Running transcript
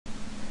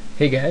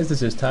Hey guys,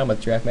 this is Tom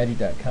with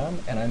DraftMagic.com,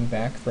 and I'm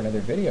back for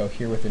another video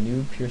here with a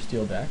new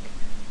Puresteel deck.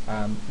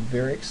 I'm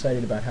very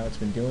excited about how it's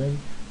been doing.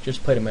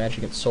 Just played a match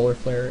against Solar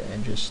Flare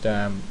and just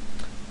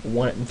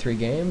won it in 3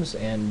 games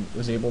and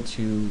was able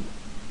to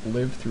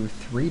live through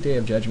 3 Day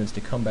of Judgments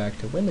to come back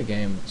to win the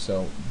game.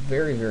 So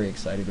very, very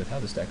excited with how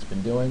this deck's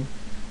been doing,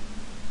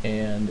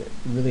 and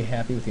really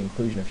happy with the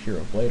inclusion of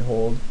Hero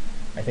Bladehold.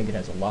 I think it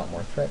has a lot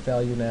more threat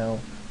value now,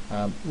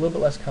 a little bit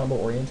less combo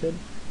oriented.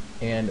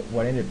 And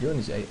what I ended up doing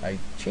is I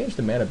changed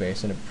the mana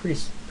base in a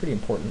pretty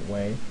important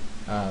way,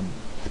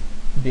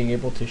 being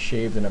able to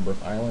shave the number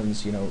of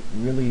islands,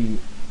 really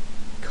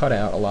cut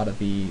out a lot of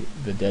the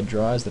dead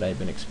draws that I had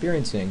been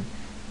experiencing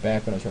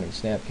back when I was running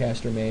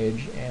Snapcaster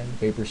Mage and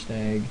Vapor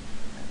Snag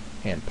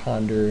and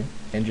Ponder,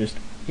 and just,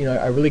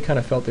 I really kind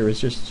of felt there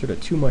was just sort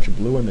of too much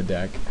blue in the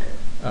deck,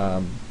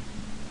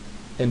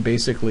 and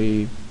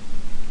basically,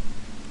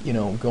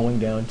 going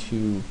down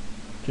to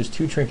just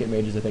 2 Trinket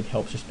Mages I think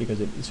helps, just because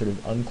it sort of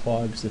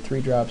unclogs the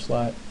 3-drop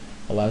slot,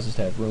 allows us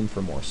to have room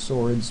for more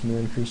swords,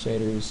 Mirren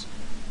Crusaders,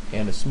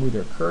 and a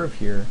smoother curve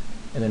here,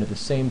 and then at the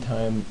same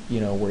time,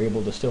 we're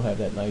able to still have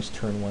that nice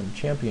turn 1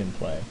 champion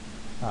play.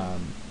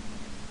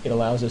 It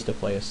allows us to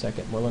play a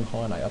second Merlin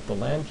Hall, and I up the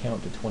land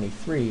count to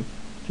 23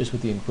 just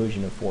with the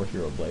inclusion of 4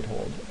 Hero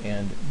Bladehold.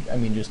 And I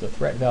mean, just the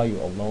threat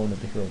value alone of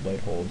the Hero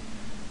Bladehold,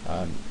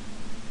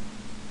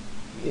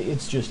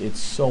 it's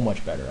so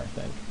much better, I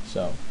think.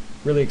 So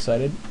really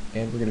excited,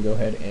 and we're going to go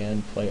ahead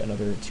and play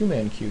another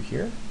 2-man queue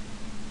here,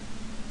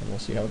 and we'll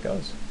see how it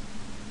goes.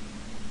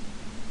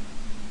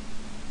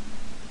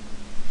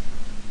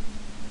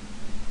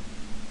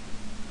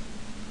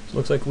 So it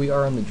looks like we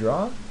are on the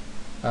draw.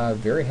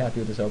 Very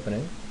happy with this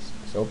opening.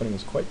 This opening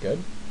is quite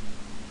good.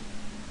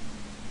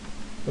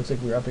 Looks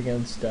like we're up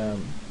against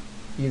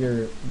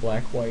either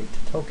black-white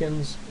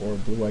tokens or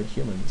blue-white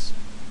humans.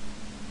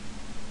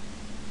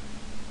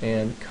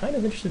 And kind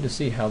of interested to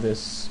see how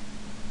this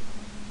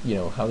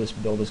how this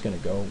build is going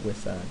to go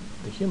with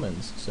the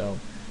humans. So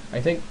I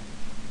think,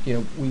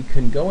 we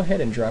can go ahead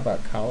and drop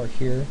out Collar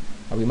here.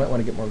 We might want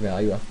to get more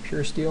value off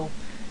Puresteel,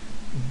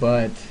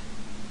 but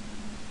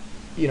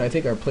I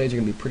think our plays are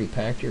going to be pretty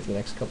packed here for the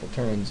next couple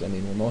turns. I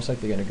mean, we're most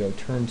likely going to go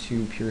turn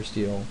 2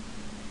 Puresteel,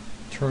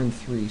 turn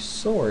 3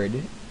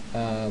 Sword,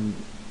 and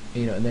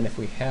then if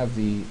we have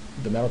the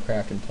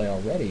Metalcraft in play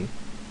already,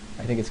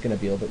 I think it's going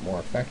to be a little bit more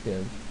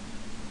effective.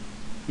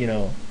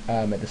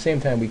 At the same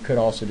time, we could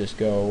also just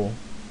go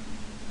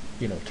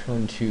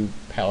turn 2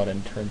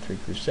 Paladin, turn 3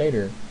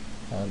 Crusader.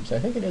 So I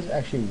think it is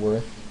actually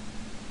worth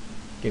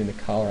getting the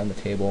Collar on the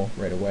table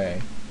right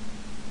away.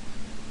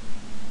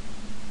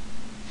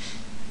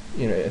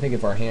 I think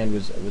if our hand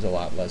was a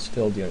lot less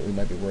filled, we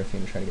might be worth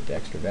trying to get the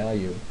extra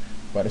value.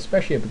 But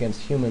especially up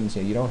against humans,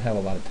 you don't have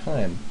a lot of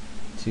time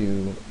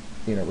to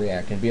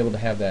react, and be able to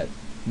have that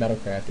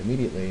Metalcraft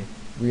immediately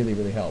really,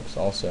 really helps.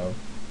 Also,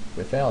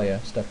 with Thalia,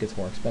 stuff gets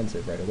more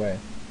expensive right away.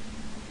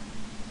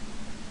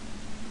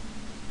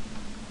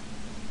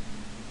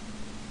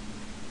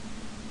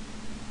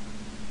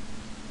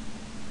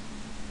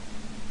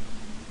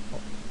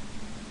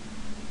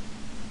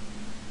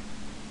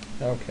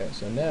 Okay,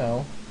 so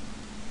now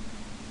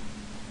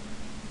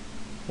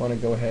I want to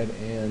go ahead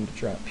and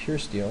drop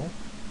Puresteel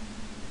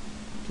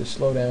to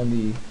slow down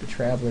the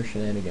Traveler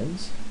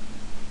shenanigans.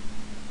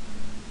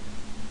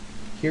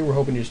 Here we're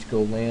hoping just to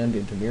go land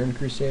into Mirren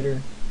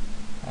Crusader,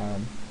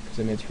 because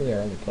I mean, it's really our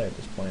only play at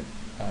this point.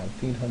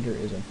 Fiend Hunter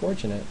is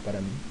unfortunate, but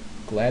I'm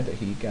glad that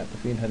he got the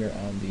Fiend Hunter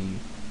on the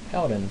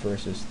Paladin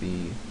versus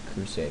the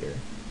Crusader.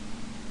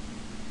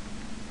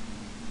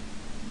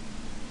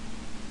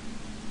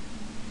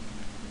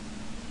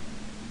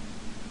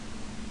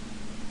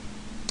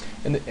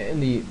 And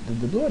the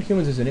Blue-Eyed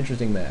Humans is an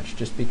interesting match,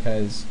 just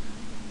because,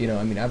 I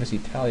mean, obviously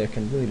Thalia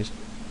can really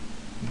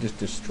just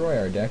destroy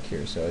our deck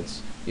here. So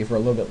if we're a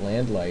little bit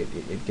land light,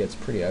 it gets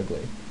pretty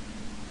ugly.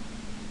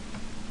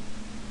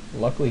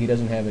 Luckily, he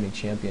doesn't have any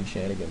champion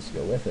shenanigans to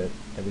go with it,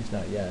 at least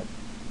not yet.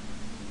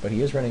 But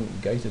he is running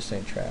Geist of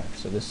St. Traff,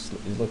 so this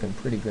is looking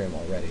pretty grim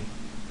already.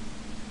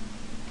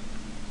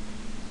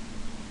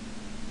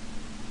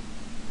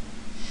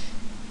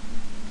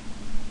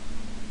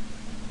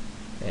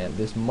 And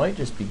this might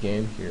just be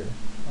game here.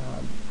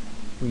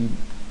 We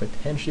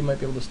potentially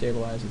might be able to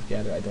stabilize with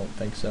Gather. I don't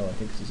think so. I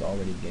think this is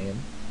already game.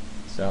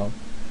 So,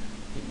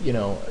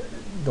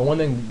 the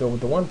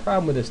one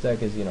problem with this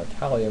deck is,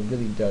 Thalia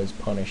really does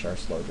punish our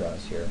slow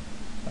draws here,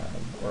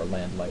 or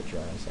land light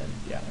draws, and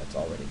yeah, that's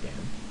already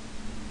game.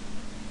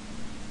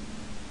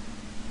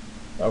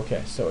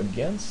 Okay, so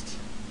against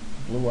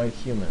Blue-White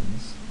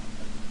Humans,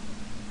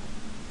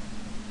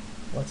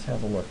 let's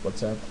have a look.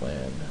 What's our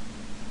plan?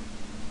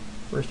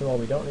 First of all,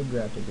 we don't need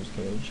Grafdigger's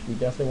Cage. We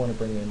definitely want to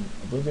bring in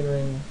Oblivion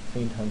Ring,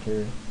 Fiend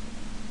Hunter,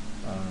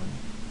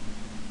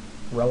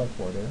 Relic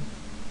Hoarder,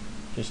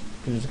 just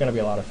because there's going to be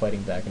a lot of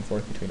fighting back and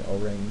forth between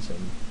O-Rings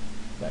and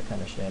that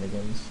kind of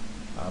shenanigans.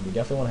 We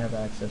definitely want to have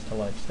access to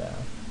Life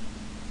Staff,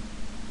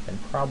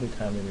 and probably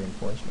Timely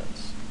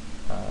Reinforcements.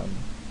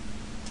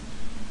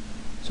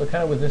 So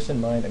kind of with this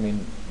in mind, I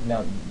mean,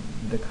 now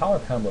the collar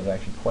combo is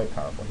actually quite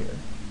powerful here,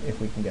 if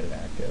we can get it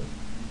active.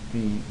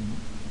 The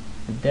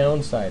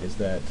downside is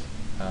that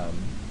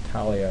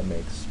Talia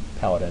makes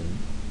Paladin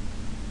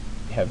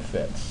have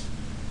fits.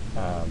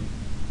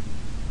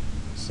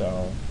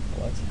 So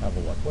let's have a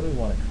look. What do we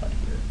want to cut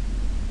here?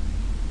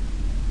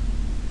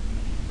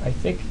 I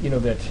think,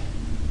 that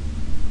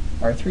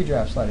our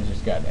 3-drop slot has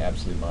just gotten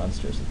absolutely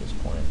monstrous at this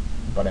point.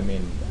 But I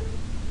mean,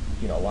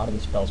 a lot of the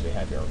spells we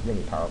have here are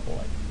really powerful.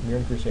 Like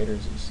Mirren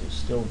Crusaders is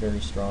still very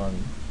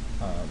strong.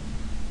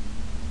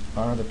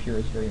 Honor the Pure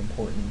is very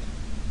important.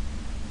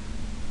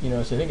 So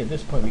I think at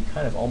this point we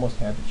kind of almost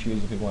have to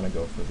choose if we want to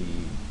go for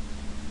the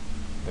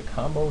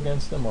combo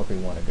against them, or if we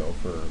want to go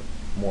for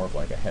more of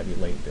like a heavy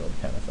late build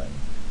kind of thing.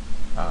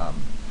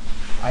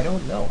 I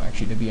don't know,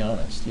 actually, to be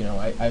honest.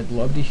 I'd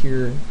love to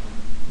hear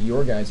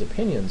your guys'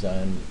 opinions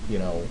on,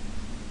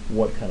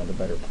 what kind of the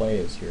better play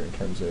is here in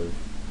terms of,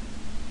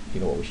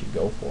 what we should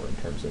go for in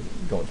terms of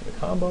going for the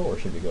combo, or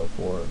should we go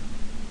for,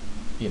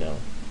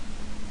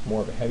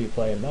 more of a heavy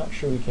play. I'm not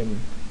sure we can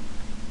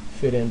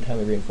fit in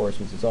timely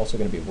reinforcements. It's also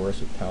going to be worse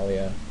with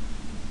Talia.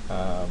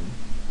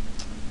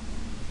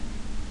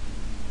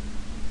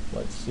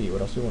 Let's see,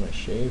 what else do we want to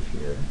shave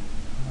here?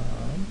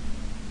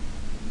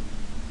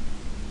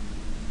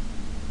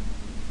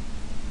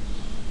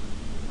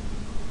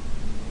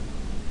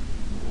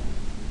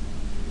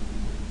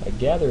 I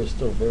gather is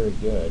still very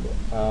good.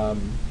 I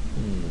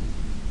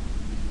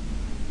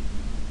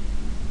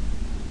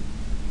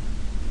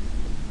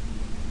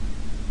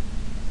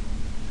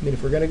mean,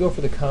 if we're going to go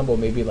for the combo,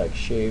 maybe like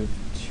shave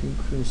 2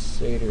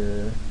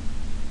 Crusader.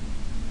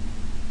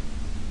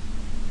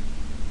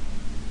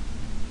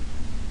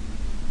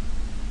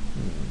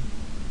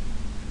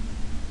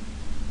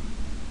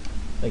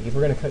 Like if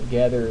we're going to cut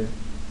Gather,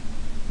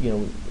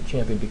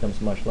 Champion becomes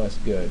much less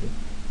good.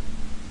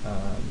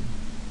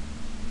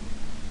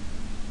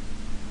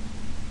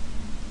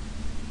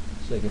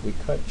 So like if we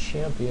cut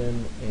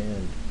Champion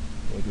and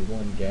maybe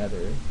 1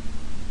 Gather,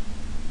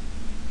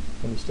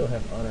 and we still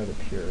have Honor the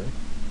Pure.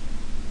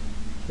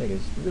 I think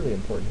it's really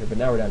important here, but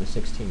now we're down to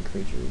 16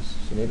 creatures,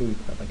 so maybe we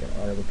put like an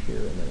Honor the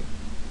Pure and then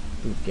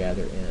boot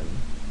Gather in.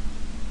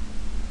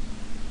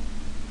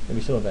 And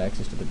we still have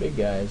access to the big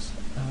guys.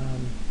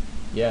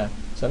 Yeah,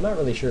 so I'm not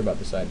really sure about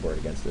the sideboard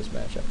against this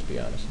matchup, to be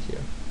honest with you.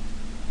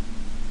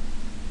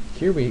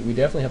 Here we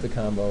definitely have the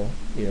combo.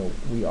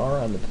 We are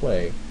on the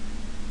play.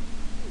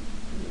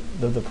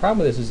 The problem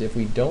with this is if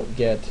we don't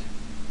get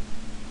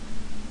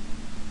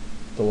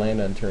the land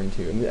on turn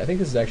 2, I mean, I think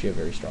this is actually a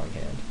very strong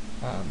hand.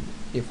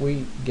 If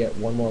we get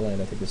 1 more land,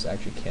 I think this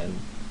actually can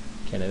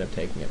end up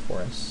taking it for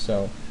us.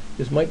 So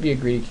this might be a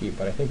greedy keep,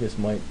 but I think this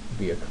might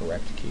be a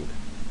correct keep.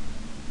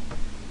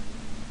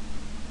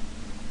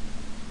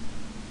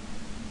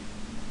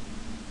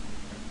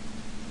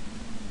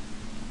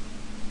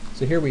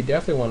 So here we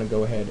definitely want to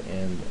go ahead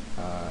and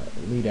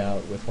lead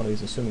out with one of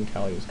these, assuming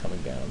Talia is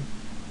coming down.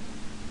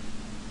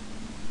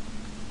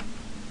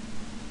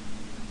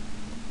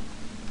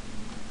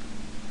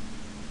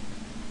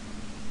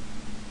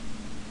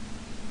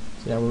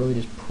 So now we're really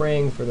just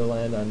praying for the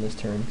land on this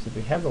turn, because if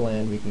we have the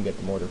land, we can get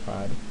the Mortar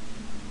Pod.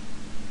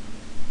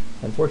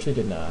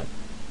 Unfortunately, did not.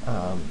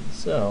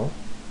 So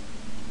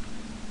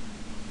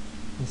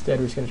instead,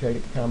 we're just going to try to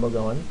get the combo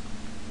going.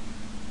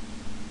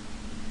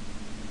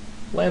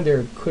 Land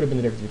there could have been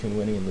the difference between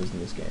winning and losing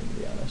this game,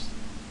 to be honest.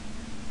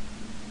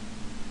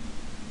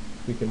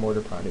 We can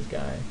Mortar Pod his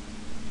guy.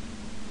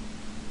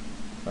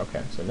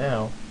 Okay, so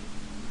now,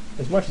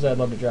 as much as I'd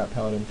love to drop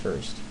Paladin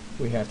first,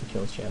 we have to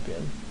kill his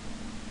champion.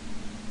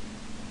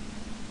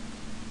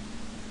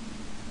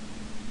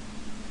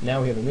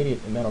 Now we have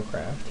immediate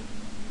Metalcraft,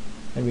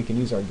 and we can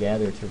use our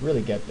Gather to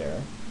really get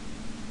there.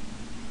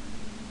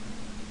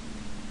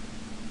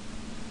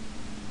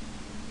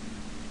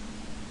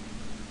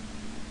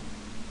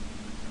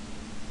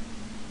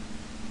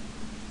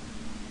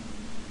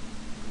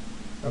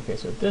 Okay,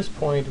 so at this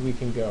point we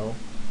can go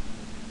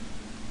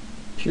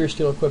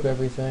Puresteel, equip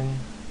everything.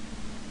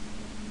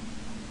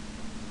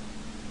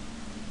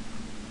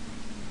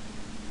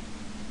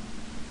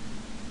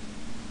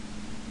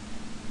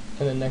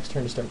 And then next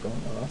turn to start going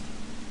off.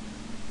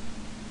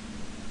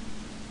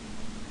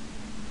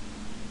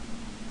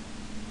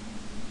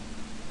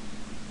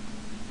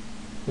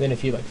 And then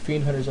if he like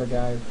Fiend Hunter's our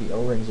guy, if he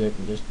O-rings it,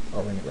 and just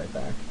O-ring it right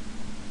back.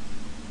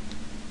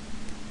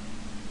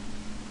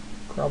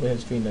 Probably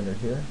has Fiend Hunter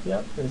here.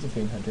 Yep, there's a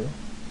Fiend Hunter.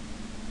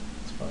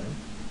 It's fine.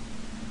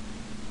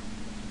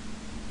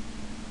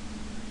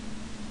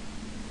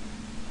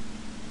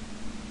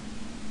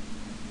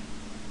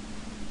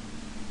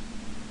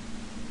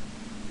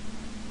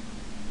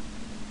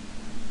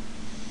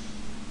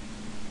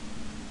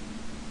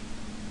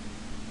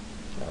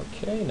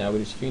 Okay, now we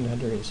just Fiend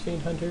Hunter his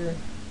Fiend Hunter.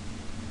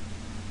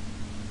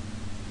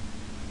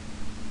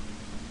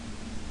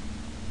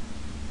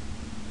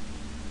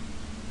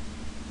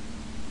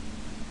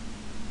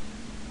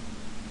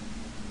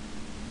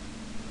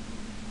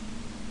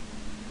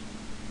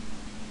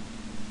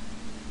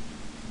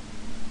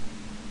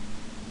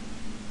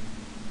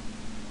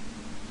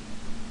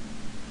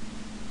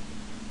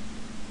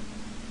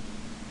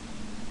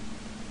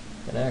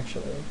 And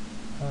actually,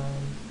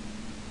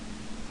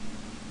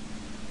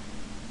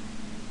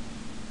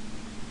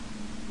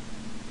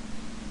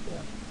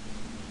 yeah.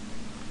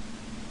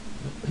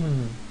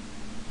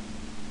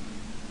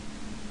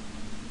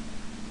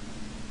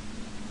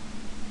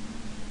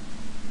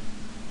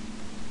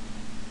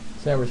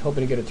 So now we're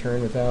hoping to get a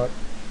turn without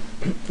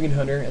Fiend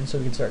Hunter, and so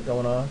we can start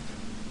going off.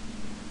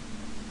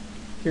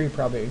 Here he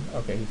probably,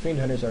 okay, Fiend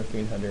Hunter's our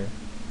Fiend Hunter, and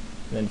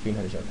then Fiend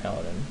Hunter's our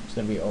Paladin. So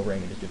then we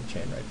O-ring and just do the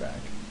chain right back.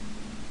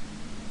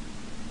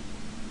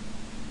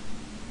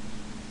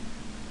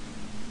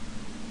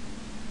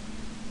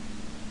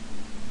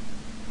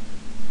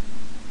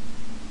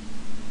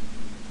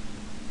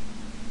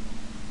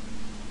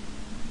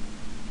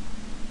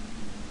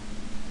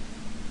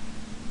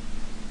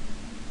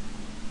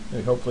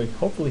 And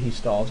hopefully he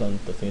stalls on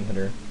the Fiend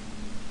Hunter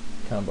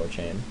combo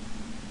chain.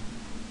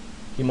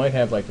 He might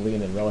have like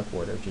Lean and Relic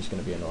Warder, which is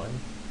going to be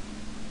annoying.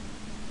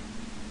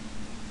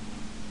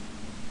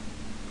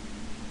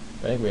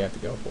 I think we have to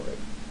go for it.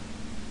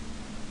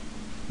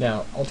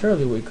 Now,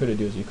 alternatively, what we could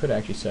do is we could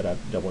actually set up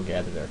double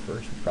gather there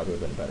first, which probably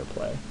would have been a better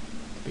play,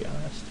 to be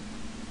honest.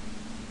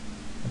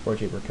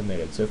 Unfortunately, we're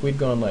committed. So if we'd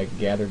gone like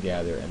gather,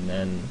 and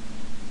then,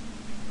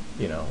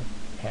 you know,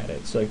 had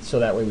it, so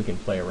that way we can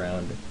play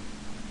around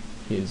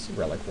his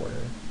Relic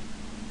Warder.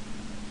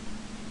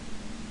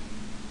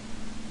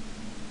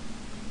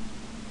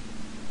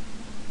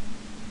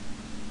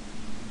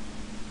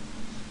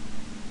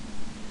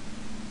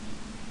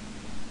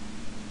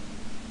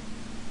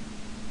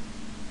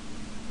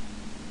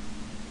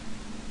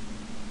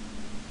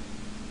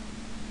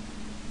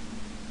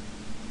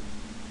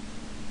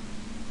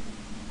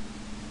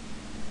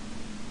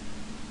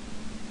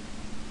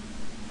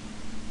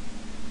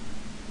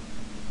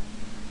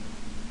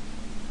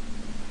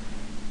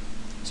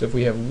 So if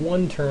we have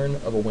one turn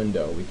of a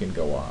window, we can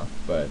go off,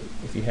 but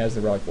if he has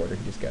the Relic Warder,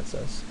 he just gets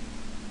us.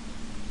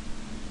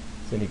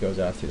 So then he goes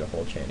off through the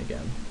whole chain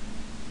again.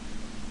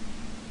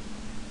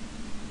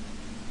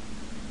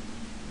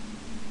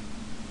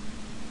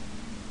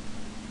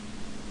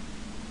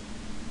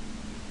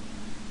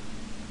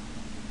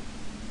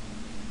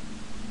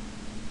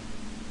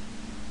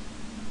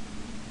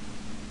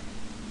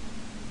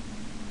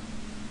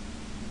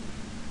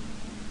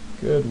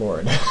 Good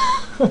lord.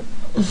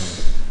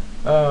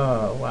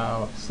 Oh,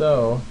 wow.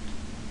 So,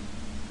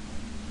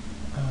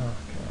 oh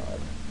god.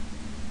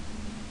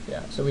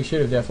 Yeah, so we should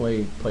have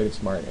definitely played it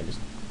smart and just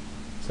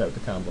set up the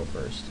combo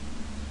first.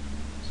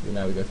 So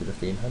now we go through the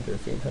Fiend Hunter,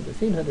 Fiend Hunter,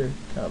 Fiend Hunter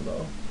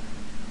combo.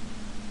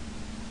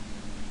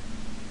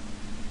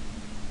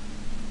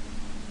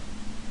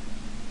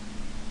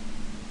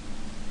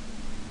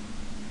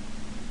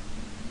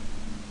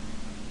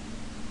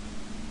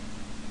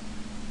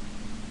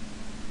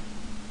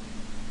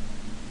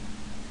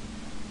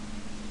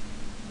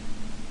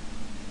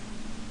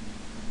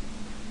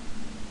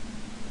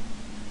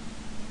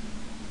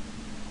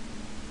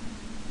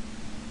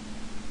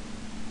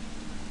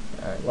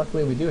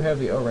 Luckily we do have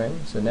the O-ring,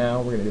 so now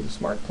we're going to do the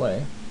smart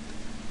play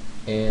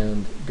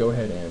and go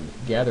ahead and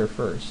gather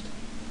first,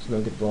 so we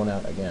don't get blown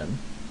out again.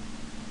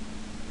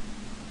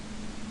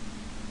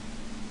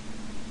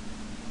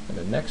 And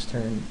the next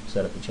turn,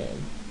 set up the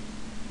chain.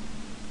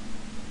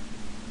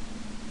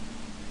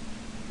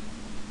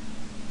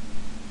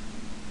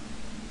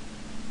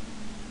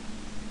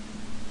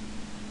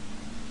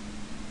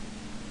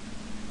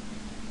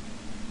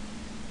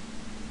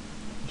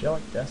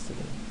 Angelic Destiny.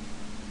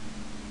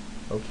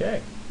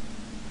 Okay.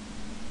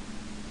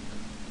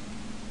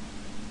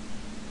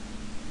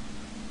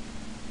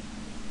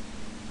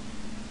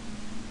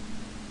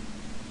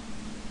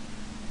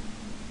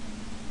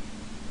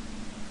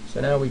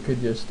 So now we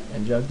could just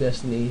Angelic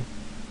Destiny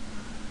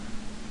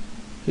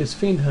his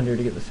Fiend Hunter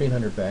to get the Fiend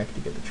Hunter back, to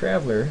get the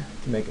Traveler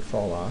to make it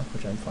fall off,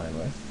 which I'm fine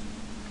with.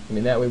 I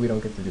mean, that way we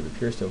don't get to do the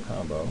Puresteel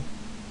combo.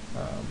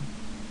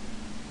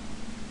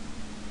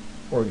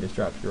 Or we can just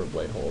drop Hero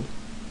Blade Hold.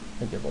 I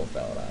think they're both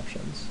valid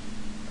options.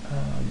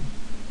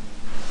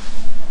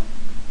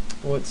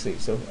 Well, let's see.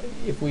 So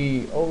if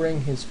we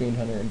O-ring his Fiend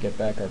Hunter and get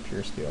back our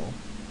Puresteel,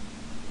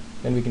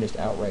 then we can just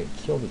outright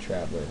kill the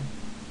Traveler.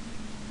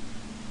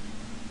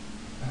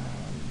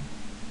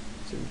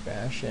 So we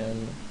bash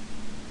in.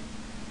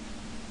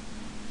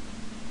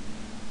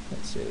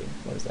 Let's see.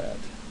 What is that?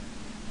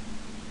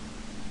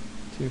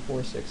 2,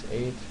 4, 6,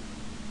 8.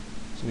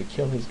 So we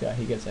kill his guy.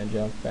 He gets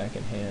Angelic back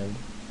in hand.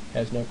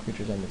 Has no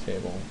creatures on the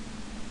table.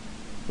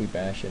 We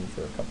bash in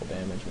for a couple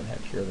damage and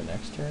have Hero the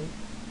next turn.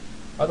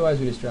 Otherwise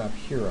we just drop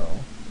Hero.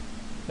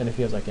 Then if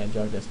he has like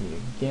Angelic Destiny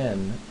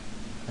again,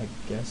 I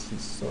guess he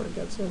sort of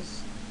gets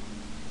us.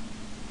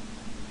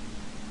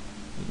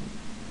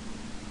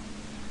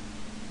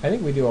 I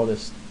think we do all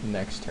this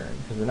next turn,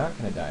 because we're not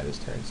going to die this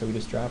turn. So we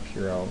just drop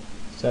Hero,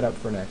 set up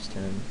for next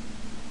turn,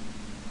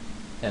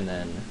 and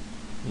then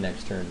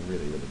next turn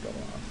really go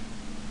off.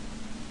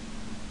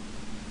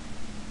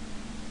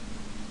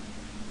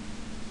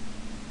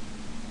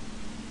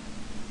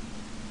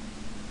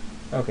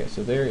 Okay,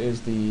 so there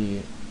is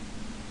the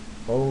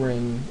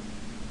O-ring.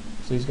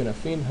 So he's going to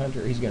Fiend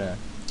Hunter, he's going to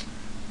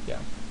yeah,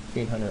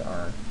 Fiend Hunter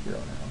our hero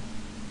now.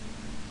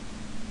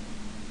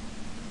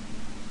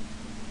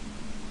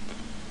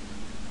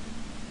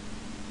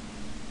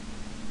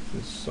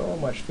 There's so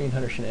much Fiend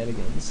Hunter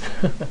shenanigans.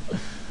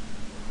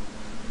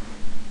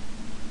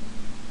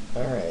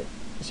 Alright,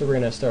 so we're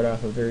going to start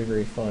off a very,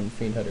 very fun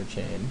Fiend Hunter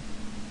chain.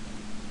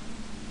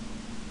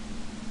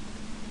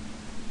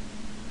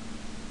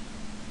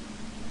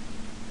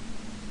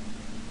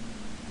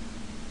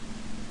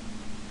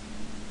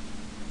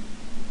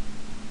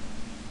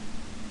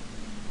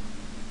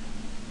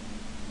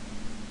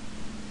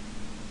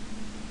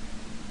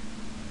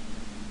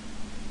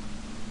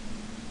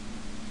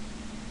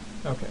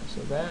 Okay, so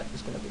that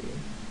is going to be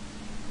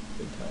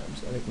good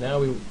times. I think now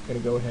we're going to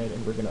go ahead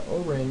and we're going to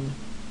O-ring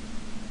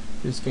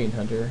this Fiend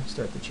Hunter,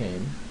 start the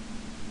chain.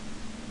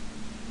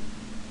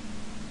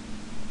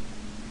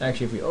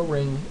 Actually, if we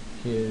O-ring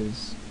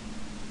his...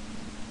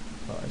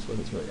 Oh, I suppose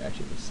it's really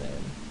actually the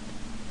same.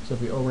 So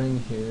if we O-ring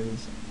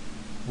his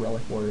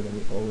Relic Warrior, then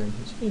we O-ring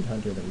his Fiend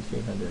Hunter, then we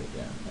Fiend Hunter,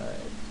 yeah, alright.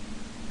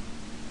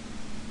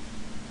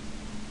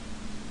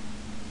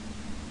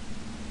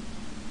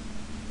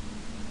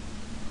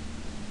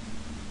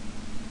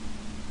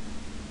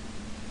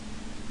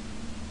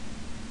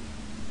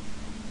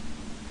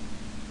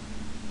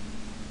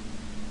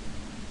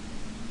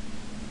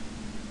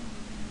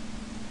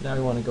 Now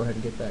we want to go ahead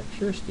and get back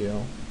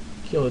Puresteel,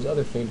 kill his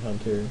other Fiend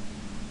Hunter,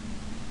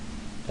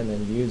 and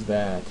then use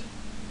that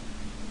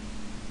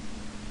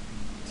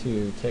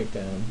to take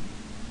down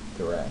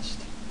the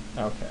rest.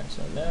 Okay,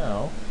 so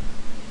now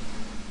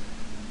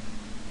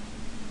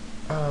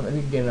if we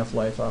can get enough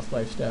life off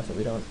life staff that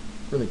we don't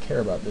really care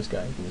about this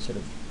guy, he can just sort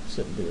of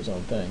sit and do his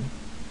own thing.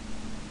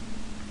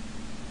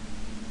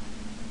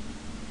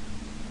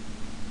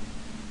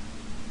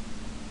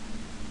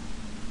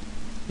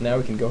 Now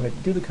we can go ahead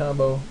and do the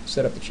combo,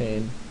 set up the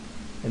chain,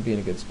 and be in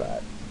a good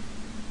spot.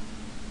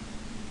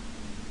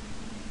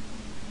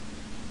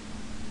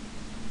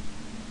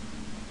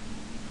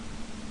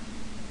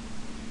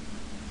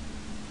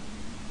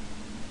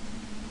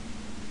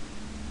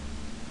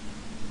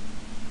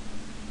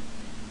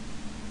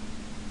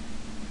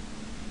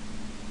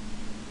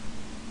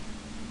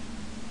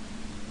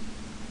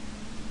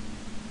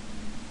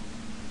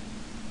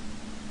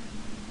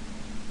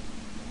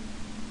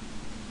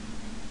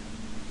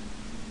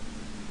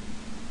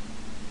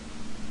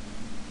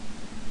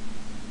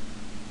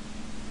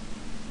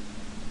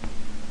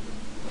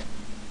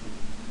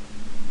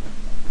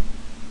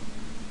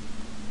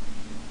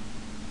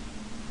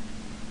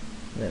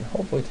 And then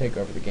hopefully take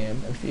over the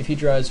game. If he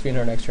draws Fiend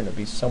Hunter next turn, it'll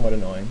be somewhat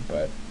annoying,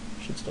 but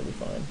should still be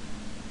fine.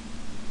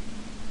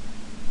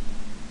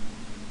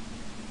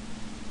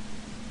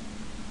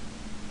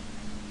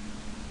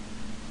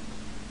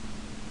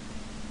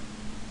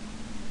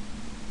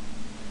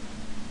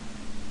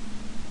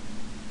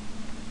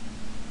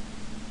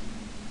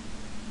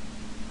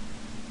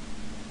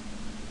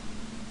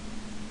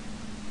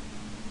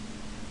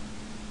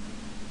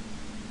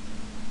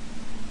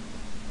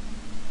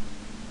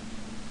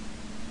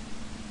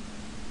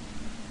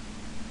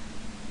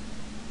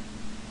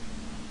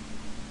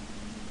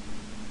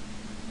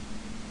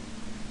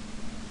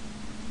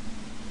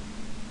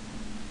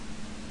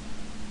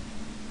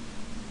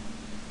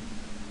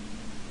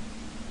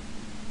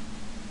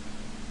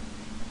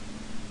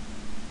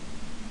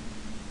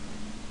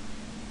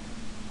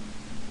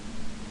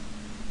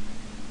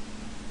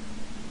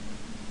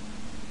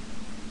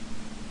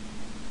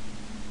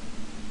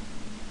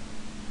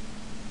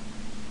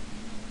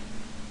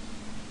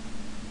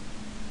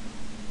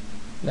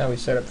 Now we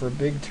set up for a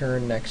big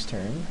turn next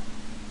turn.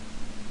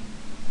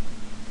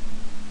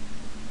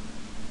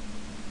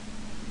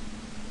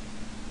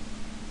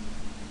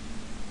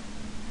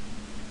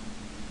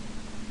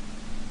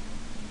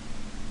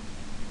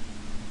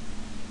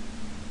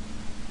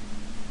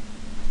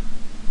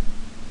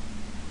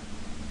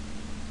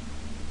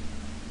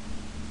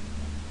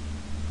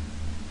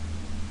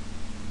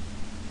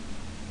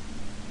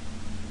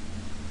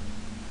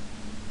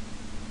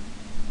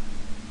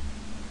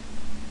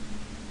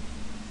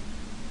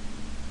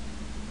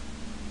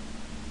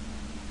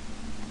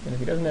 And if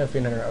he doesn't have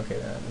Fiend Hunter, okay,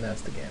 then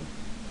that's the game.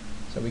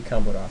 So we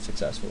comboed off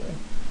successfully.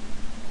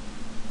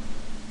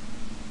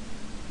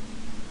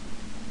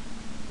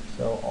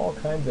 So all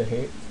kinds of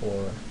hate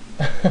for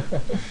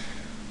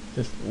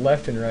just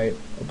left and right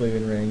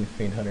Oblivion Ring,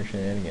 Fiend Hunter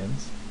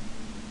shenanigans.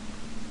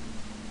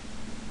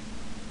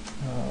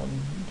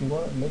 Do you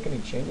want to make any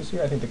changes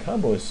here? I think the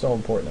combo is so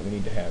important that we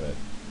need to have it.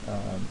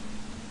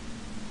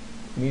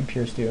 We need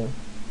Puresteel.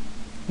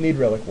 We need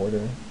Relic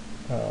Warder.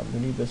 We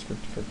need this for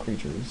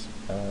creatures.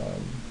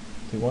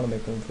 Do we want to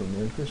make room for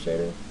Moon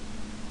Crusader?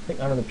 I think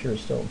Honor the Pure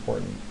is still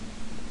important.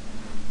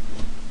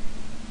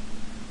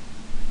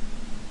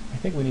 I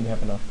think we need to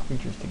have enough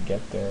creatures to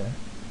get there.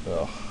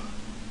 Ugh.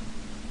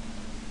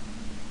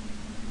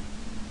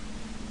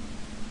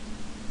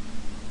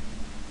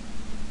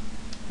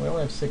 We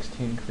only have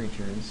 16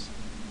 creatures.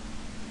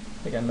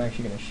 I think I'm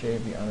actually going to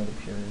shave the Honor the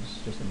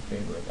Pures just in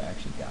favor of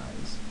actually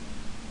guys.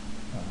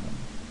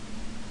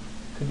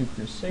 Could do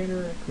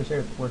Crusader.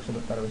 Crusader works a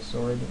bit better with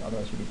sword,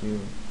 otherwise you could do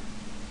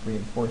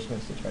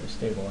reinforcements to try to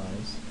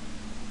stabilize.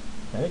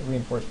 I think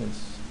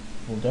reinforcements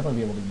we'll definitely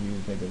be able to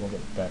use maybe a little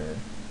bit better,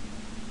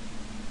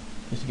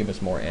 just to give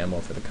us more ammo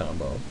for the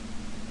combo.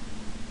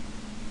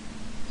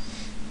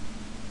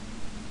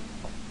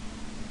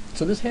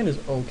 So this hand is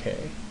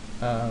okay.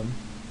 You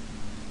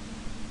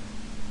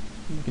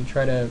can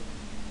try to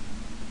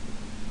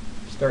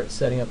start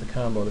setting up the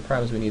combo. The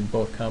problem is we need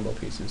both combo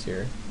pieces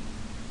here.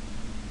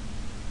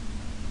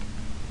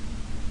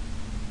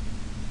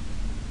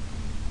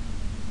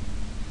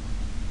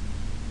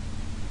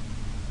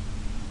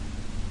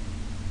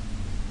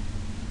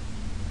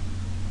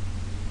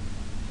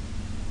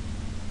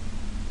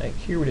 I think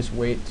here we just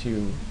wait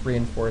to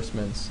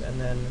reinforcements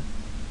and then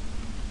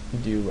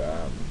do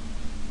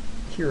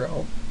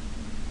hero.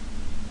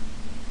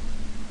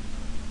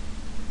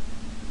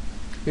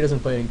 If he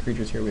doesn't play any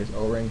creatures here, we just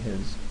O-ring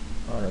his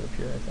Honor of the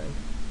Pure, I think.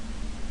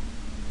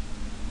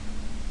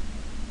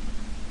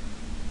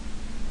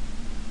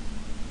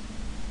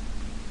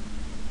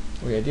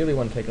 We ideally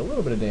want to take a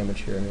little bit of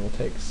damage here. I mean, we'll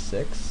take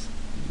 6.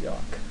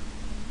 Yuck.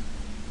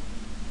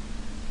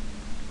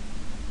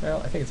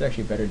 Well, I think it's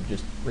actually better to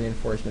just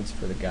reinforcements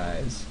for the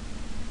guys.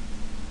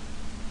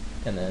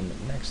 And then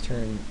next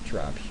turn,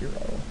 drop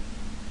hero.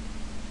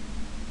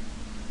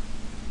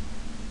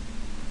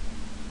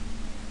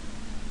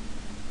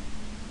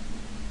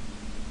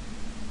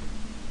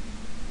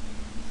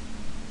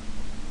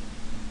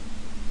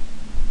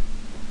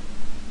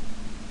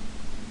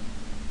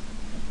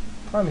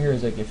 Problem here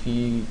is like if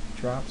he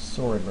drops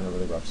sword, we're in a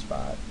really rough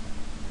spot.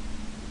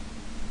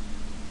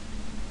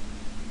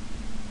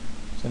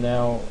 So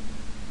now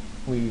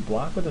we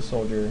block with a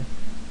soldier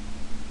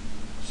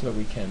so that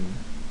we can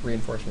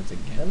reinforcements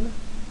again.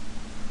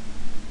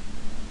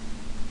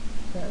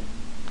 Is that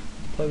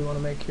the play we want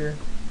to make here?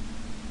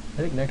 I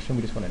think next turn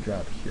we just want to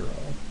drop hero.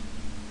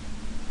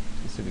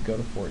 So we go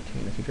to 14.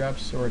 If he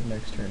drops sword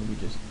next turn, we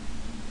just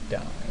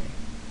die.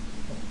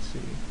 Let's see.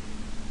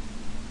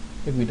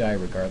 I think we die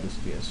regardless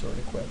if he has sword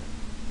equipped.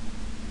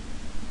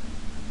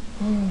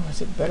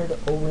 Is it better to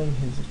O-ring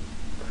his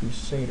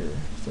Crusader?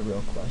 Is the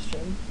real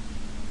question.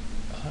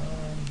 I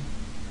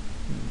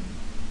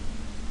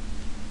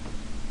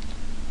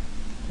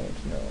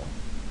think no.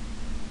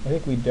 I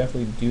think we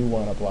definitely do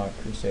want to block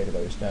Crusader,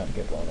 though, just not to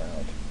get blown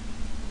out.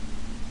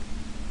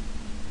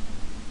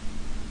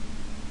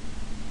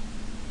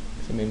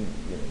 I mean,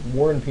 you know,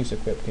 War and Peace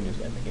equipped can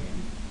just end the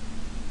game.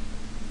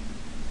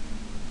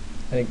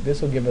 I think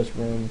this will give us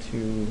room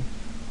to,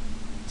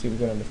 let's see, we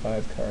go down to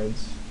 5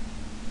 cards.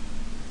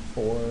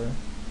 4, 9,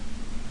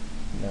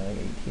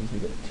 18, so we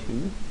get a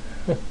 2.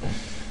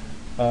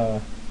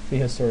 If he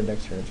has sword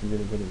next turn, it's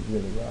really, really,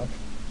 really rough.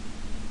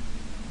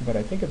 But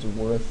I think it's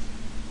worth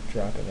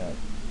dropping up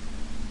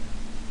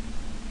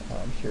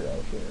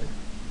hero here.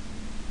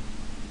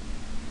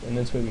 And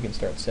this way we can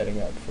start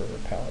setting up for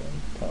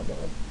Paladin combo.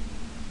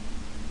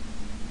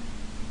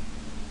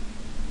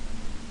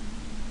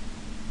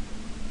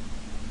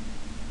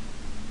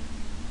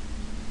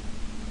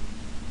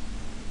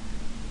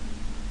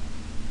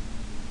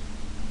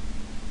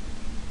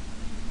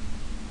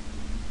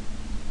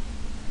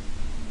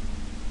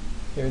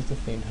 There's the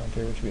Fiend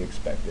Hunter, which we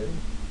expected.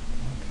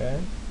 Okay.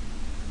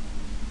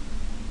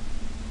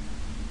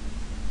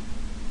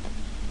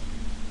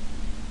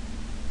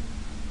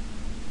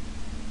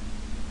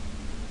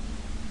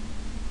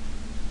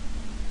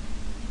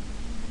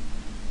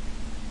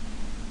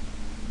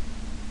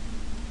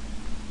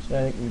 So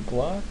I think we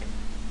block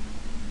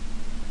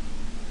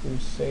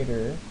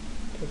Crusader,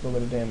 take a little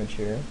bit of damage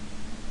here.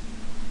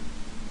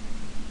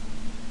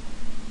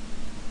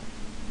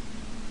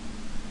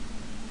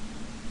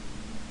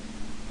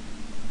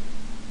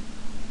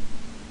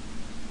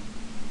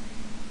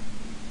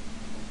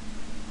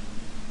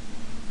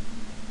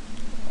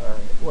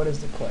 What is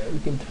the play? We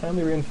can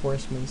timely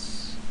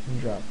reinforcements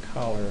and drop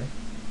collar,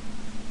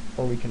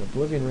 or we can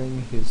Oblivion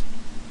Ring his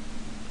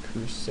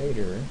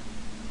Crusader,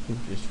 who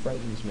just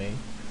frightens me,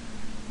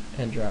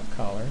 and drop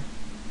collar,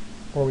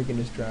 or we can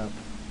just drop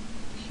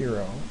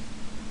hero.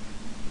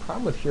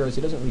 Problem with hero is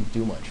he doesn't really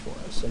do much for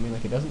us. I mean,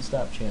 like, it doesn't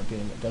stop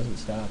champion, it doesn't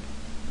stop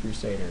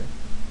Crusader.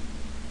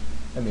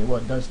 I mean,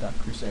 well, it does stop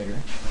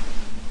Crusader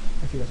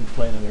if he doesn't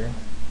play another.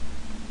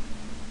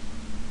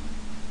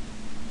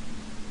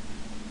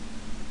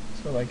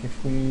 So, like,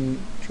 if we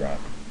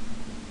drop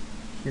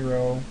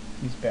hero,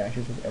 these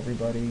bashes with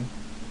everybody,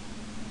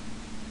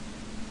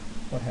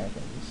 what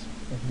happens?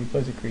 If he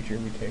plays a creature,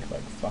 we take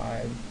like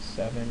 5,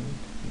 7, 9,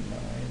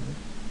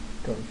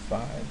 go to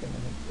 5, and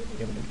then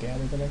be able to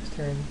gather the next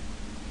turn,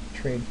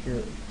 trade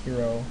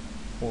hero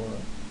for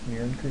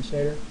Mirrored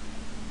Crusader.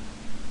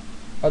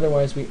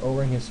 Otherwise, we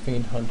O-ring his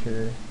Fiend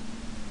Hunter,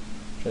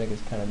 which I think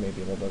is kind of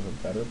maybe a little bit of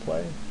a better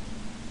play.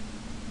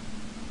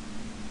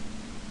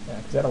 Yeah,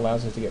 because that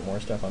allows us to get more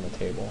stuff on the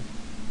table.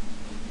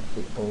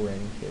 If we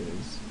O-ring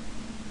his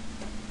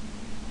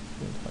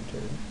Fiend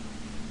Hunter.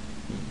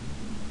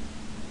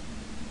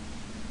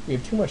 We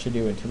have too much to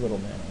do and too little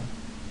mana.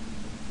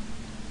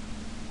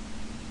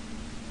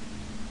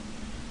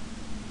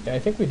 Yeah, I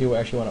think we do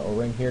actually want to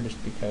O-ring here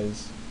just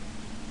because,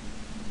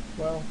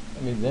 well,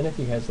 I mean, then if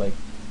he has, like,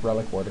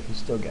 Relic Ward, he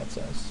still gets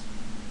us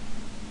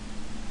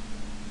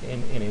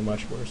in a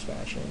much worse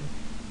fashion.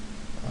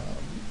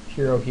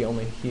 Hero, he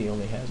only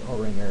has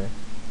O-ringer,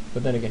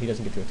 but then again, he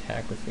doesn't get to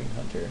attack with Fiend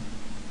Hunter.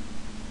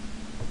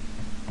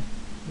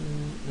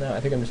 No, I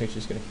think I'm just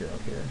actually going to Hero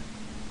here.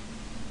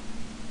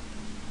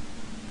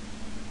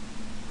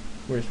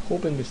 We're just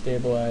hoping to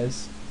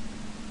stabilize,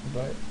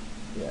 but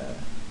yeah,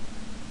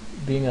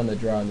 being on the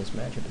draw in this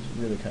matchup is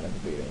really kind of a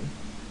beating.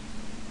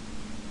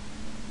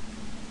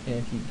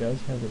 And he does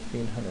have the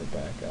Fiend Hunter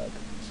back up,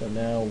 so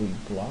now we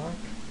block,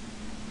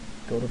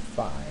 go to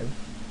 5.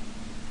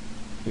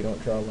 If we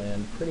don't draw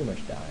land, pretty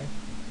much die.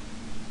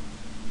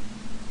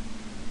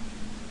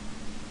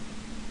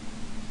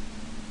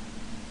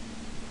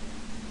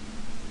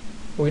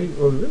 What we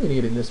really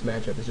need in this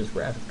matchup is just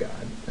Wrath of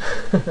God.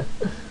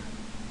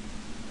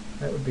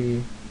 That would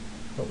be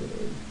what we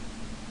need.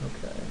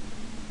 Okay.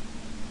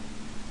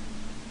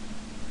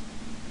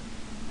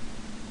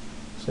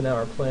 So now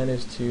our plan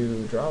is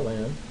to draw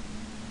land.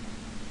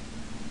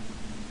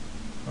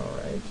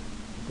 Alright.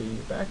 The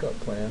backup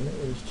plan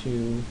is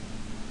to...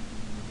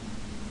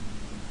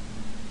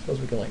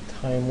 suppose we can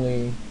like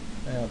timely...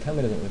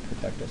 timely doesn't really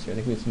protect us here. I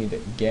think we just need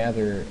to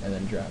gather and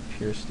then drop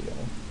Puresteel.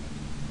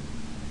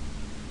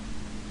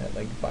 That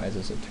like buys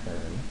us a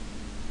turn.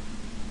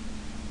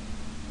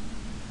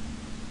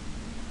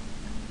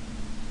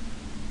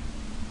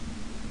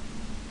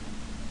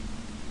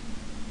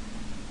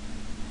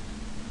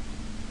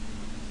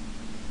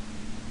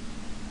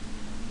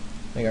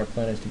 I think our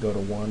plan is to go to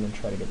 1 and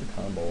try to get the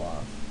combo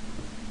off.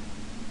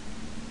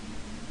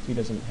 If he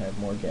doesn't have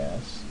more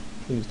gas.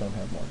 Please don't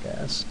have more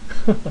gas.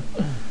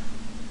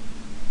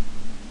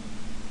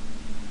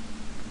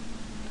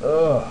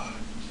 Ugh,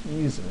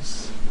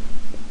 Jesus.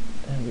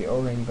 And the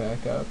O-ring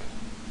back up.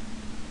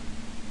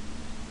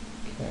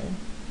 Okay.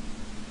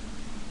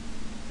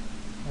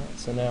 Alright,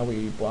 so now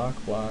we block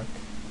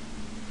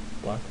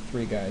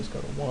 3 guys, go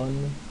to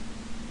 1.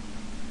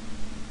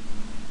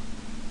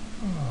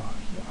 Oh,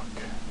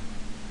 yuck.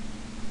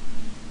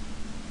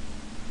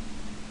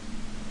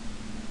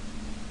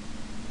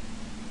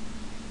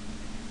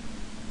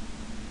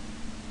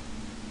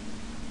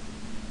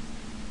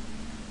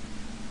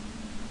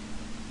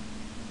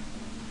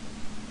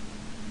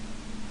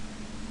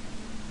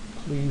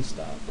 Please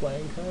stop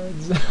playing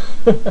cards.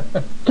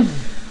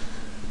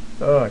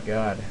 Oh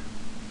god.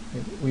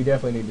 We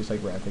definitely need just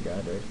like Wrath of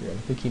God right here. I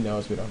think he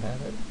knows we don't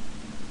have it.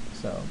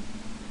 So.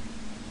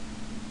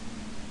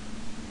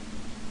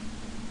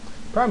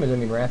 Problem is, I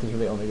mean, Wrath is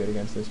really only good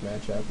against this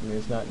matchup. I mean,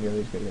 it's not nearly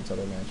as good against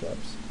other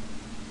matchups.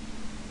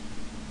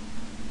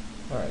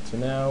 Alright, so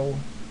now,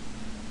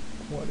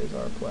 what is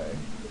our play?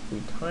 If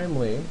we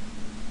timely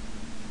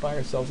buy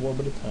ourselves a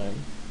little bit of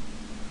time.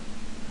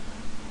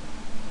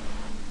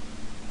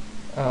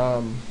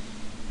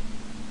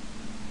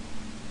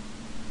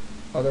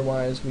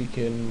 Otherwise, we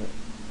can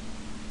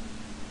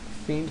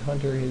Fiend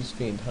Hunter his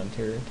Fiend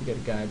Hunter to get a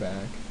guy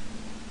back.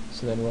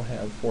 So then we'll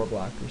have 4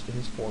 blockers to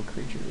his 4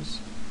 creatures.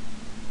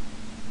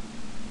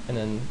 And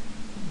then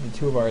the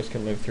 2 of ours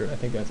can live through it. I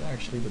think that's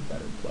actually the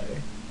better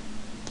play.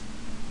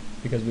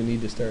 Because we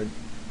need to start...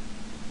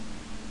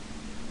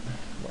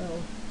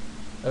 well...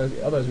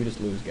 otherwise we just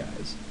lose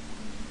guys.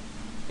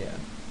 Yeah.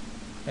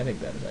 I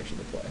think that is actually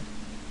the play.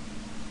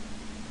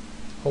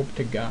 Hope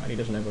to God he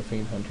doesn't have a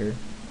Fiend Hunter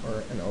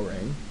or an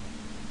O-ring.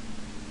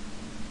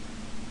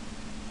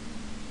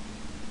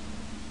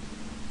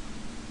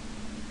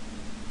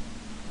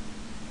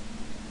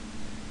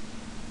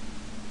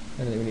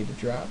 And then we need to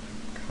drop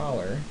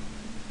Collar.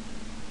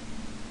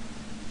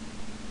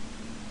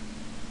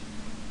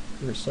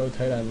 We're so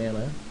tight on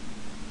mana.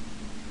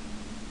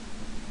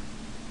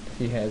 If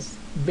he has...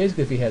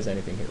 basically if he has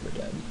anything here, we're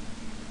dead.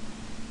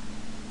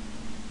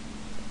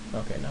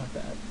 Okay, not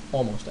that.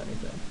 Almost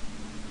anything.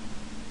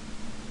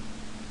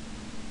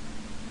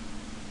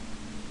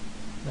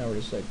 Now we're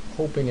just like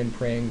hoping and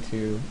praying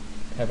to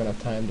have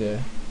enough time to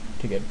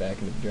get back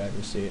into the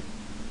driver's seat.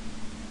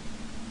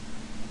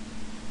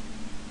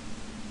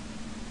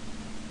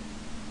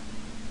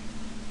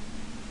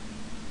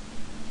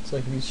 So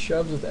like if he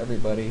shoves with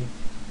everybody,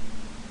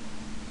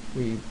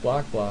 we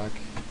block,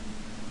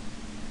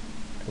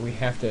 and we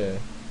have to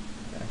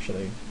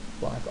actually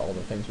block all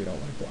the things we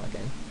don't like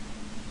blocking.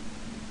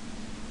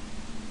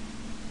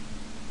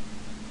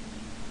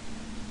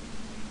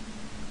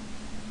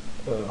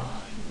 Ugh,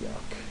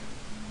 yuck.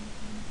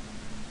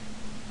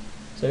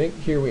 So I think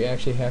here we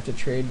actually have to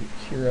trade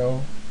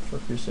Hero for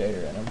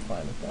Crusader, and I'm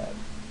fine with that.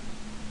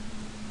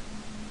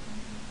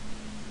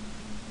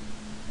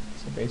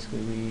 So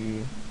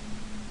basically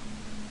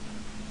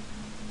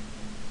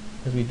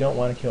because we don't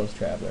want to kill his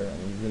Traveler,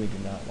 and we really do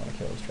not want to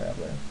kill his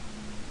Traveler.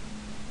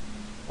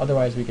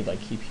 Otherwise we could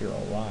like keep Hero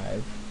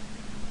alive.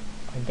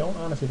 I don't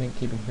honestly think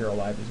keeping Hero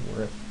alive is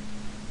worth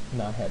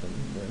not having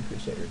Moon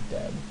Crusader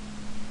dead.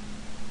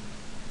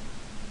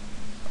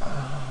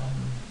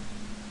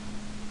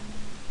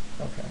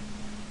 Okay.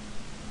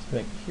 So I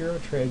think Hero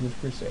trades with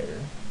Crusader.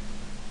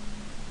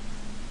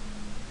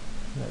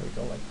 And then we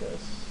go like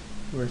this.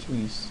 We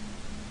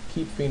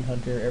keep Fiend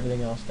Hunter,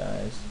 everything else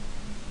dies.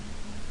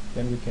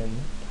 Then we can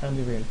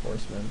timely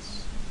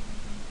reinforcements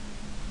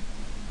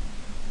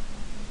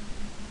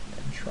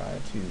and try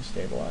to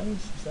stabilize.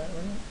 Is that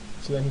right?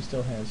 So then he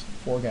still has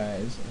 4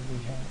 guys, and we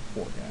have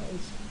 4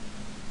 guys.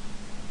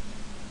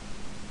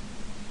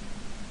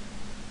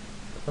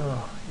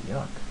 Oh,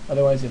 yuck.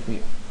 Otherwise, if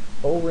we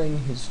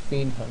O-ring his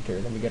Fiend Hunter,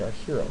 then we get our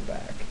hero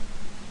back.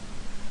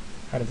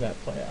 How does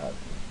that play out?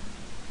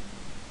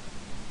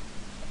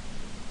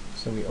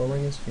 So we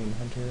O-ring his Fiend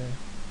Hunter,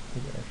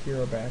 we get our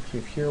hero back. So we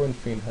have hero and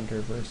Fiend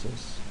Hunter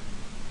versus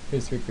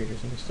his 3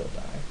 creatures, and we still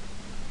die.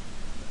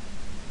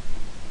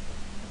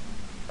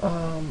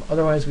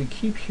 Otherwise, we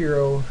keep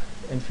hero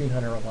and Fiend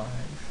Hunter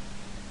alive.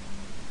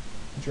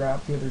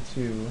 Drop the other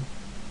 2.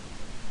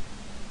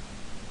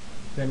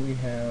 Then we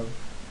have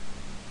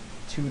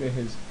 2 to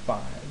his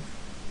 5.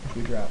 If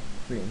we drop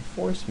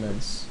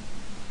reinforcements,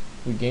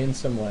 we gain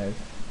some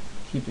life,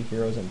 keep the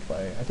heroes in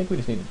play. I think we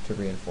just need to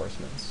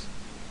reinforcements.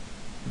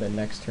 Then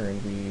next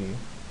turn we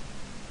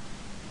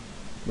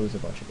lose a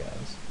bunch of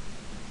guys.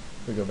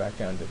 We go back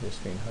down to his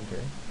Fiend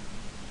Hunter.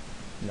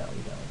 No,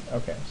 we don't.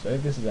 Okay, so I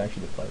think this is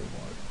actually the play we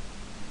want.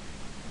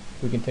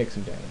 We can take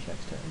some damage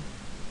next turn.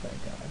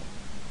 Thank God.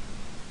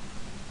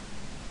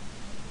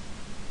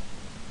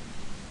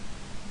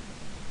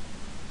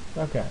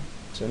 Okay,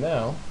 so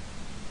now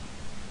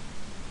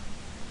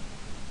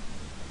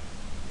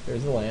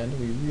there's the land.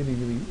 We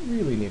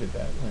really needed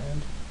that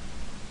land.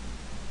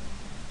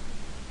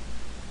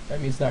 I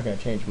mean, it's not going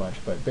to change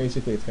much, but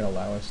basically it's going to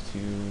allow us to...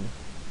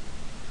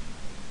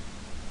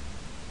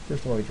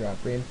 First of all, we drop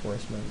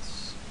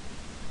reinforcements.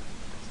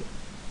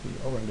 The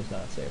O-ring does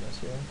not save us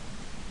here.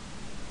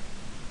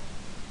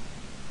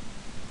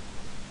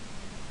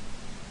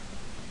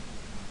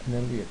 And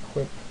then we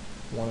equip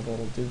one of the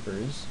little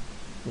dupers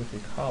with the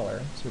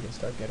collar, so we can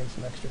start getting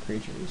some extra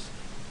creatures.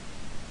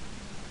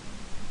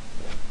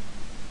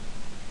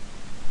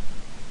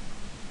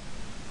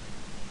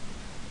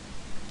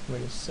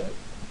 Wait a sec.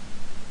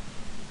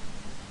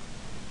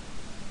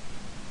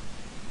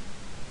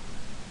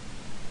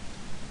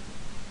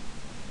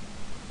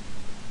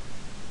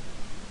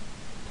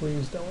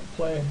 Please don't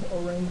play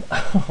O-ring.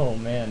 Oh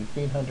man,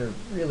 Fiend Hunter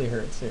really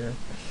hurts here.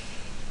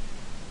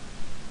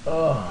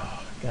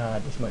 Oh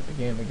god, this might be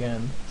game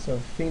again. So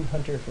Fiend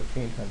Hunter for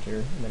Fiend Hunter,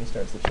 and then he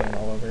starts the chain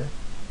all over.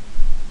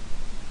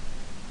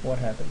 What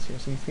happens here?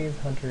 See, Fiend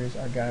Hunter is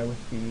our guy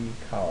with the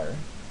collar.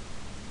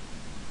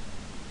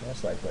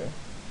 Most likely.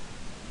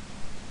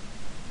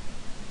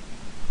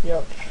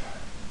 Yep.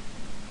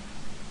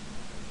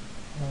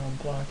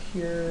 Block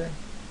here.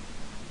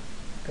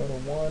 Go to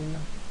 1.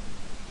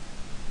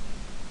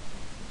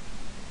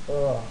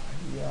 Ugh,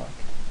 yuck.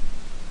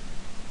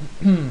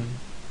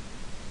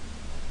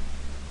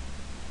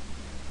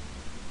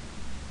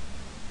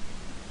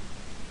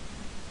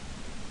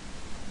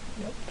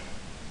 Yep.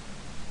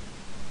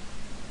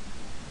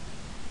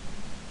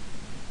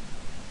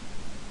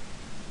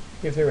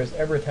 If there was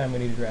ever a time we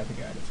need to draft a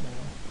guide, it's now.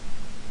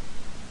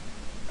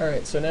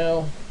 Alright, so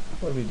now,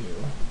 what do we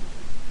do?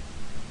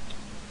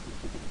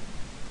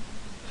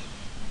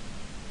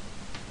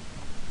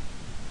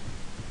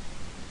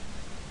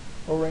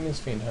 O-ring is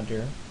Fiend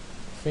Hunter.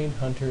 Fiend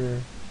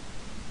Hunter,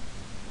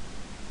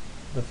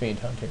 the Fiend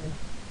Hunter,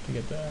 to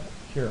get the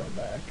hero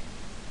back.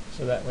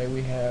 So that way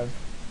we have...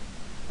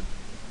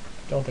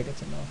 Don't think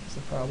it's enough is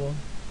the problem.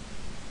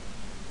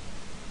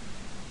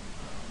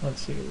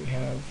 Let's see, we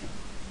have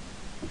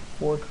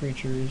 4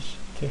 creatures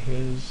to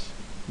his...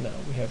 No,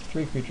 we have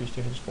 3 creatures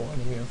to his 4,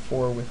 and then we have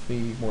 4 with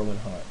the Moorland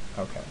Haunt.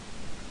 Okay.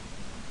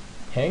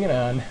 Hanging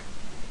on.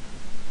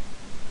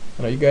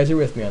 I know you guys are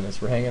with me on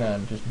this. We're hanging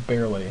on, just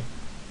barely.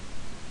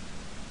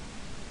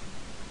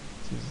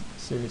 This is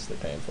seriously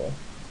painful.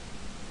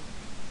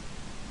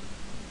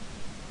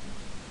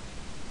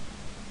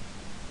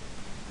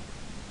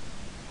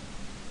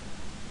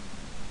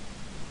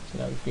 So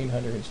now we Fiend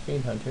Hunter his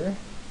Fiend Hunter.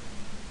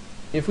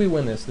 If we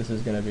win this, this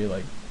is going to be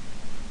like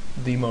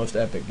the most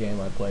epic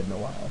game I've played in a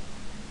while.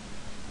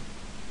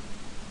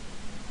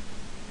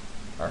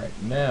 Alright,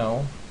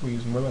 now we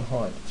use Moorland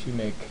Haunt to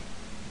make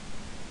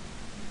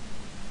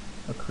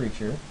a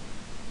creature,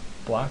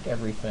 block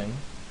everything,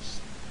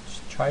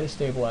 try to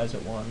stabilize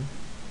at 1,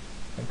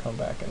 and come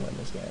back and win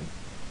this game.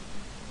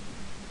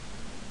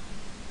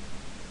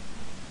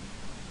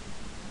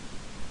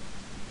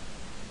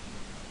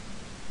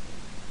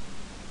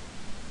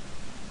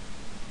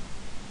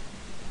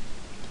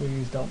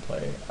 Please don't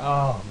play.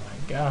 Oh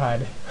my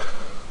god.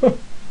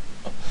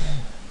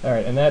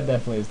 Alright, and that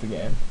definitely is the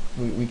game.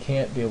 We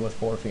can't deal with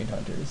 4 Fiend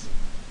Hunters.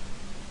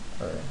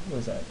 Or, what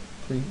is that?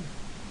 3? 1,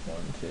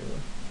 2,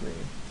 3,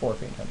 4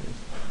 Fiend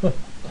Hunters.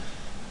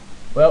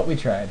 Well, we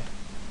tried.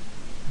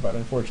 But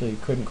unfortunately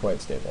couldn't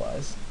quite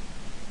stabilize.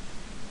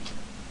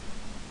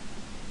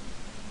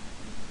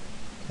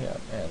 Yeah,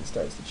 and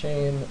starts the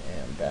chain,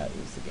 and that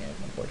is the game,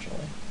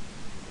 unfortunately.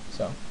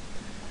 So,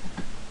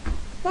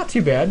 not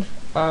too bad.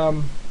 I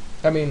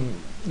mean,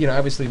 you know,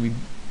 obviously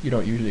you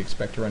don't usually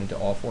expect to run into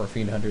all 4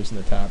 Fiend Hunters in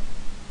the top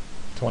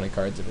 20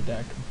 cards of a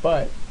deck.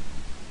 But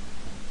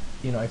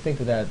you know, I think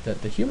that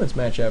the humans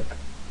matchup,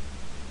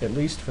 at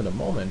least for the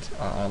moment,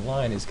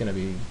 online is going to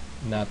be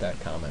not that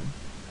common.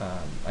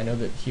 I know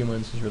that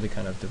humans has really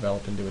kind of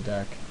developed into a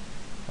deck.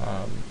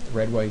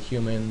 Red-white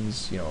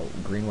humans, you know,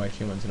 green-white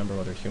humans, a number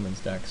of other humans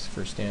decks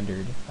for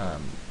standard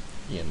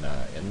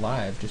in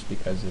live, just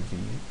because of the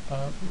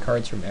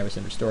cards from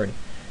Avacyn Restored.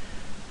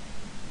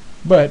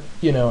 But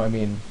you know, I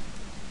mean,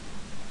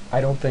 I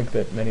don't think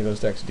that many of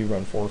those decks do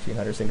run 4 Fiend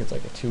Hunters. I think it's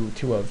like a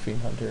 2 of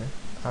Fiend Hunter.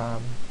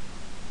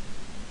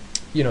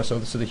 You know, so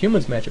the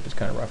humans matchup is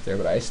kind of rough there,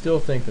 but I still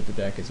think that the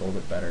deck is a little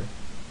bit better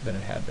than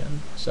it had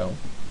been. So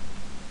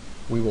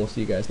we will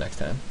see you guys next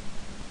time.